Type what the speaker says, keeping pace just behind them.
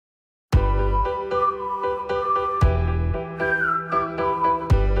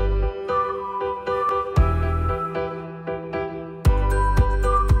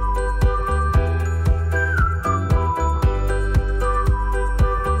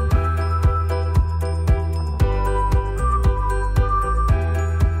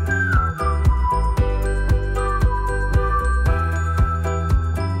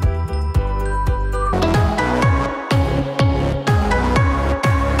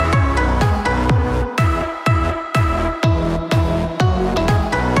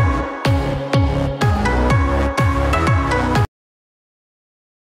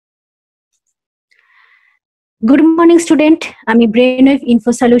Good morning student, আমি ব্রেনওয়েভ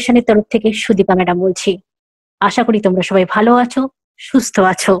info সলিউশনের তরফ থেকে সুদীপা ম্যাডাম বলছি। আশা করি তোমরা সবাই ভালো আছো, সুস্থ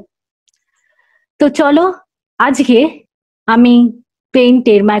আছো। তো চলো, আজকে আমি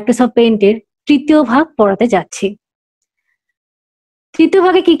মাইক্রোসফট পেইন্টের তৃতীয় ভাগ পড়াতে যাচ্ছি। তৃতীয়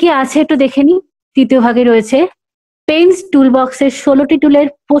ভাগে কি কি আছে একটু দেখে নিই। তৃতীয় ভাগে রয়েছে পেইন্টস টুল বক্সের 16টি টুলের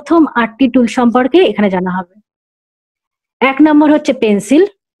প্রথম 8টি টুল সম্পর্কে এখানে জানা হবে। 1 নম্বর হচ্ছে pencil,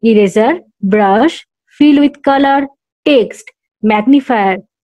 eraser, brush, fill with colour, text, magnifier,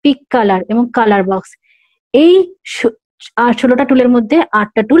 pick colour এবং কালার বক্স। এই 16টা টুলের মধ্যে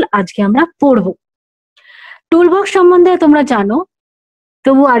 8টা টুল আজকে আমরা পড়ব। টুল বক্স সম্বন্ধে তোমরা জানো,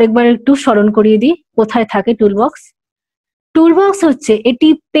 তবু আরেকবার একটু স্মরণ করিয়ে দিই কোথায় থাকে টুল বক্স। টুল বক্স হচ্ছে এটি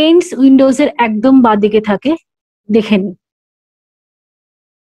পেইন্টস উইন্ডোজের একদম বাঁদিকে থাকে, দেখে নিই।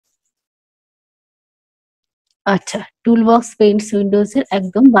 আচ্ছা, টুল বক্স পেইন্টস উইন্ডোজের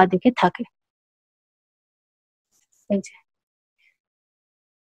একদম বাঁদিকে থাকে।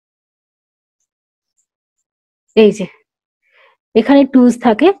 এই যে এখানে টুলস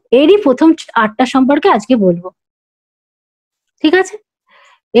থাকে, এরই প্রথম 8টা সম্পর্কে আজকে বলবো, ঠিক আছে?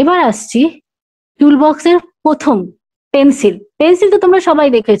 এবার আসছি টুল বক্সের প্রথম পেন্সিল। পেন্সিল তো তোমরা সবাই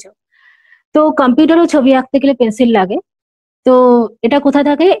দেখেছো, তো কম্পিউটারও ছবি আঁকতে গেলে পেন্সিল লাগে। তো এটা কোথায়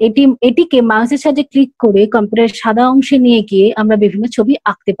থাকে? এটিকে মাউসের সাহায্যে ক্লিক করে কম্পিউটারের সাদা অংশে নিয়ে গিয়ে আমরা বিভিন্ন ছবি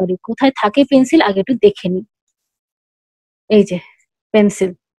আঁকতে পারি। কোথায় থাকে পেন্সিল আগে একটু দেখে নিই। এই যে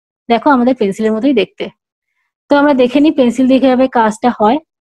পেন্সিল, দেখো আমাদের পেন্সিলের মতোই দেখতে। তো আমরা দেখে নিই পেন্সিল দিয়ে কিভাবে কাজটা হয়।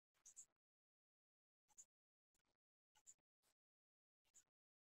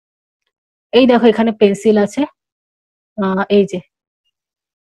 এই দেখো এখানে পেন্সিল আছে, এই যে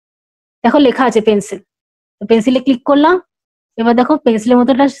দেখো লেখা আছে পেন্সিল। পেন্সিলে ক্লিক করলাম, এবার দেখো পেন্সিলের মতো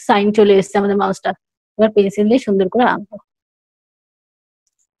একটা সাইন চলে এসেছে আমাদের মাউসটা। এবার পেন্সিল দিয়ে সুন্দর করে আঁকবো।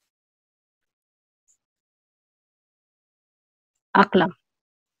 আঁকলাম,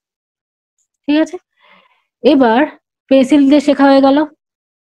 ঠিক আছে। এবার পেন্সিল দিয়ে শেখা হয়ে গেল।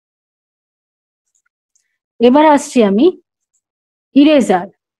 এবার আসছি আমি ইরেজার।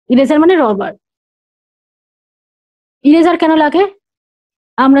 ইরেজার মানে রবার। ইরেজার কেন লাগে?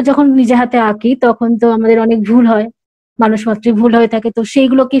 আমরা যখন নিজে হাতে আঁকি তখন তো আমাদের অনেক ভুল হয়, মানুষ মাত্রই ভুল হয়ে থাকে, তো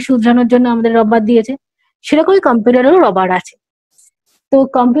সেইগুলোকে শুধরানোর জন্য আমাদের রবার দিয়েছে। সেরকমই কম্পিউটারেরও রবার আছে। তো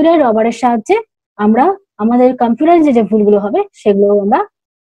কম্পিউটার রবারের সাহায্যে আমরা আমাদের কম্পিউটারে যে যে ভুলগুলো হবে সেগুলো আমরা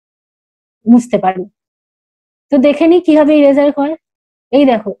বুঝতে পারি। তো দেখে নি কিভাবে ইরেজার হয়। এই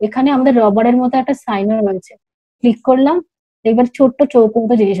দেখো এখানে আমাদের রবারের মতো একটা সাইনার রয়েছে, ক্লিক করলাম, এবার ছোট্ট চৌকো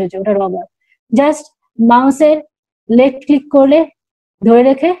মতো জিনিস হচ্ছে, ওটা রবার। জাস্ট মাউসের লেফট ক্লিক করলে ধরে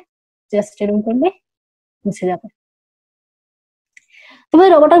রেখে জাস্ট এরকম করলে মুছে যাবে।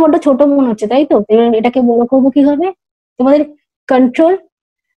 তোমাদের রবারটা বড্ড ছোট মনে হচ্ছে, তাই তো? এবার এটাকে বড় করবো কিভাবে? তোমাদের কন্ট্রোল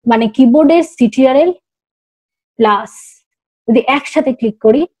মানে কিবোর্ডের সিটিআরএল প্লাস যদি একসাথে ক্লিক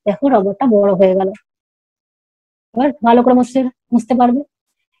করি, দেখো রবারটা বড় হয়ে গেল। এবার ভালো করে মুছতে পারবে।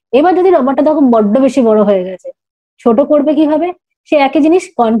 এবার যদি রবারটা দেখো বড্ড বেশি বড় হয়ে গেছে, ছোট করবে কিভাবে? সে একই জিনিস,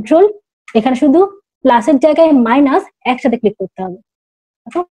 কন্ট্রোল, এখানে শুধু প্লাসের জায়গায় মাইনাস একসাথে ক্লিক করতে হবে,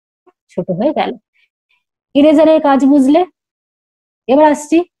 দেখো ছোট হয়ে গেল। ইরেজারের কাজ বুঝলে। এবার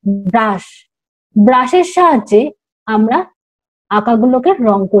আসছি ব্রাশ। ব্রাশের সাহায্যে আমরা আঁকাগুলোকে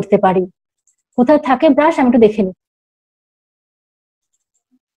রং করতে পারি। কোথায় থাকে ব্রাশ আমি একটু দেখে নিই।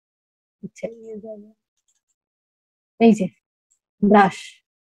 এই যে ব্রাশ,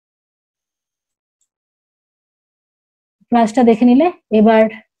 ব্রাশটা দেখে নিলে এবার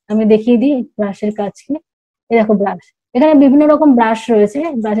আমি দেখিয়ে দিই ব্রাশের কাজ কি। এই দেখো ব্রাশ, এখানে বিভিন্ন রকম ব্রাশ রয়েছে,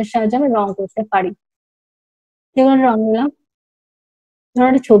 ব্রাশের সাহায্যে আমি রং করতে পারি। যেমন রং নিলাম, ধরো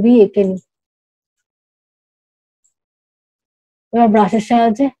একটা ছবি এঁকে নিই। এবার ব্রাশের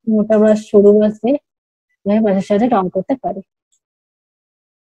সাহায্যে, মোটা ব্রাশ সরু ব্রাশ দিয়ে ব্রাশের সাহায্যে রং করতে পারি,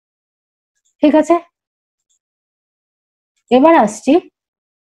 ঠিক আছে। এবার আসছি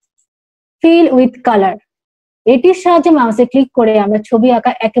ফিল উইথ কালার। এটির সাহায্যে মাউসে ক্লিক করে আমরা ছবি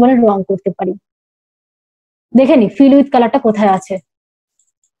আঁকা একেবারে রং করতে পারি। দেখে নি ফিল উইথ কালারটা কোথায় আছে।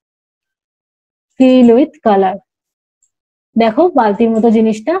 ফিল উইথ কালার, দেখো বালতির মতো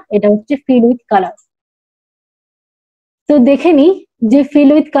জিনিসটা, এটা হচ্ছে ফিল উইথ কালার। তো দেখে নি যে ফিল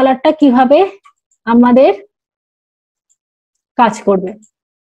উইথ কালারটা কিভাবে আমাদের কাজ করবে।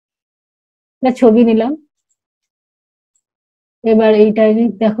 ছবি নিলাম, এবার এইটা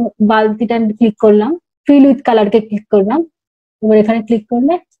দেখো বালতিটা ক্লিক করলাম, ফিল উইথ কালারকে ক্লিক করলাম, এবার এখানে ক্লিক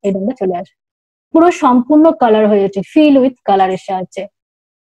করলে এই রঙটা চলে আসে, পুরো সম্পূর্ণ কালার হয়ে যাচ্ছে ফিল উইথ কালারের সাহায্যে।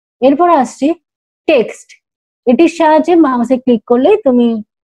 এরপর আসছি টেক্সট। এটির সাহায্যে মাউসে ক্লিক করলে তুমি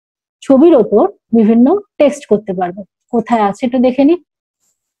ছবির ওপর বিভিন্ন টেক্সট করতে পারবে। কোথায় আছে একটু দেখে নি।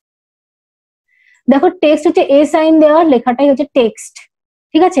 দেখো টেক্সট হচ্ছে এ সাইন দেওয়ার লেখাটাই হচ্ছে টেক্সট,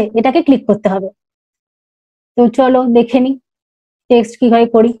 ঠিক আছে, এটাকে ক্লিক করতে হবে। তো চলো দেখে নি টেক্সট কিভাবে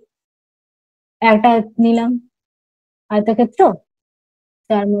করি। একটা নিলাম আয়তক্ষেত্র,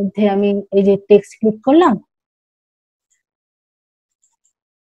 তার মধ্যে আমি এই যে টেক্সট ক্লিক করলাম,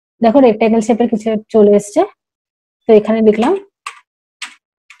 দেখো রেক্টাঙ্গেল শেপের কিছু চলে এসছে। তো এখানে লিখলাম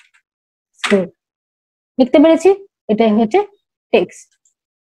স্কুল, লিখতে পেরেছি, এটাই হচ্ছে টেক্সট।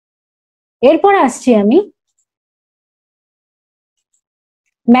 এরপর আসছি আমি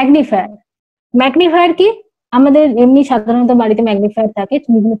ম্যাগনিফায়ার। ম্যাগনিফায়ার কি, আমাদের এমনি সাধারণত বাড়িতে ম্যাগনিফায়ার থাকে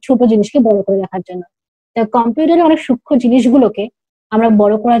বিভিন্ন ছোট জিনিসকে বড় করে দেখার জন্য। কম্পিউটারে অনেক সূক্ষ্ম জিনিসগুলোকে আমরা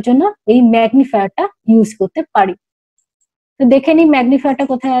বড় করার জন্য এই ম্যাগনিফায়ারটা ইউজ করতে পারি। তো দেখে নিই ম্যাগনিফায়ারটা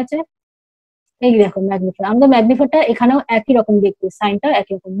কোথায় আছে। এই দেখো ম্যাগনিফায়ার, আমাদের ম্যাগনিফায়ারটা এখানেও একই রকম দেখতে, সাইনটাও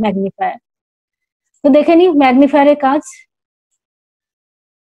একই রকম ম্যাগনিফায়ার। তো দেখে নিই ম্যাগনিফায়ারের কাজ।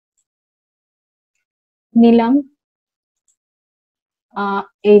 নিলাম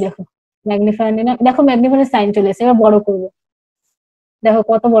এই দেখো ম্যাগনিফায়ার নিলাম, দেখো ম্যাগনিফায়ারের সাইন চলে এসেছে। এবার বড় করবো, দেখো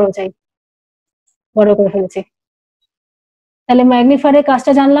কত বড় চাই, বড় করে ফেলেছি। তাহলে ম্যাগনিফায়ারের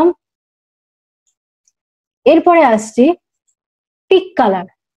কাজটা জানলাম। এরপরে আসছি পিক কালার।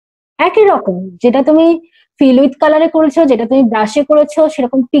 একই রকম, যেটা তুমি ফিল উইথ কালারে করেছো, যেটা তুমি ব্রাশে করেছো,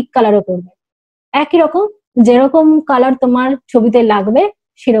 সেরকম পিক কালারও করবে। একই রকম, যেরকম কালার তোমার ছবিতে লাগবে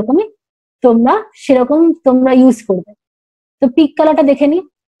সেরকমই তোমরা তোমরা ইউজ করবে। তো পিক কালারটা দেখে নি,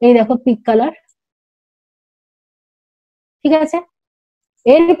 এই দেখো পিক কালার, ঠিক আছে।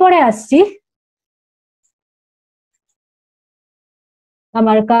 এরপরে আসছি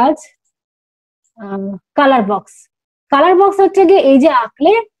আমার কাজ কালার বক্স। কালার বক্স হচ্ছে গিয়ে এই যে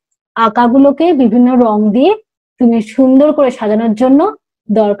আঁকলে আঁকাগুলোকে বিভিন্ন রং দিয়ে তুমি সুন্দর করে সাজানোর জন্য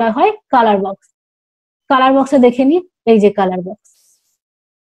দরকার হয় কালার বক্স। কালার বক্সে দেখে নি, এই যে কালার বক্স,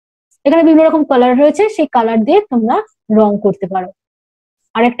 এখানে বিভিন্ন রকম কালার রয়েছে, সেই কালার দিয়ে তোমরা রং করতে পারো।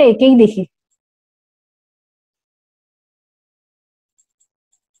 আর একটা একেই দেখি,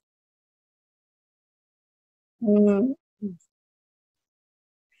 উম,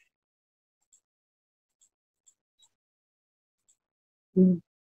 উম,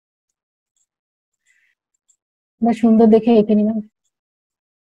 বেশ সুন্দর দেখে এঁকে নিলাম,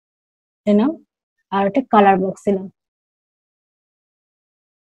 নাও। আর একটা কালার বক্স দিলাম,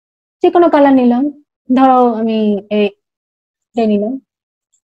 যে কোনো কালার নিলাম, ধরো আমি এই নিলাম।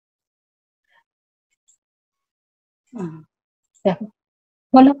 দেখো,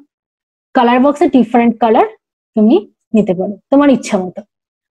 বলো, কালার বক্সে ডিফারেন্ট কালার তুমি নিতে পারো তোমার ইচ্ছা মতো।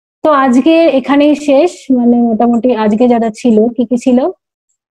 তো আজকে এখানেই শেষ, মানে মোটামুটি আজকে যারা ছিল, কি কি ছিল,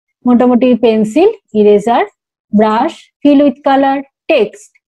 মোটামুটি pencil, eraser, brush, fill with colour, text,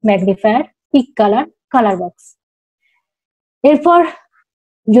 magnifier, pick colour, colour box. এরপর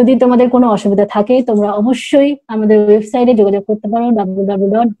যদি তোমাদের কোনো অসুবিধা থাকে তোমরা অবশ্যই আমাদের ওয়েবসাইটে যোগাযোগ করতে পারো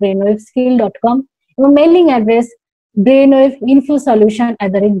www.brainwebskill.com এবং মেইলিং অ্যাড্রেস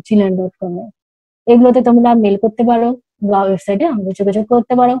brainwebinfosolution@gmail.com। এগুলোতে তোমরা মেল করতে পারো বা ওয়েবসাইটে আমাদের যোগাযোগ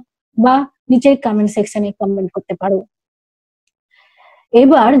করতে পারো বা নিচের কমেন্ট সেকশনে কমেন্ট করতে পারো।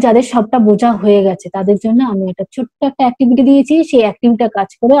 এবার যাদের সবটা বোঝা হয়ে গেছে তাদের জন্য আমি একটা ছোট্ট একটা অ্যাক্টিভিটি দিয়েছি, সেই অ্যাক্টিভিটিটা কাজ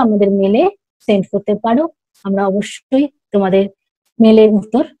করে আমাদের মেলে সেন্ড করতে পারো, আমরা অবশ্যই তোমাদের মেলের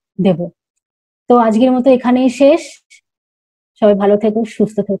উত্তর দেব। তো আজকের মতো এখানেই শেষ, সবাই ভালো থেকো,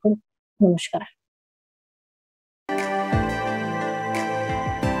 সুস্থ থেকো, নমস্কার।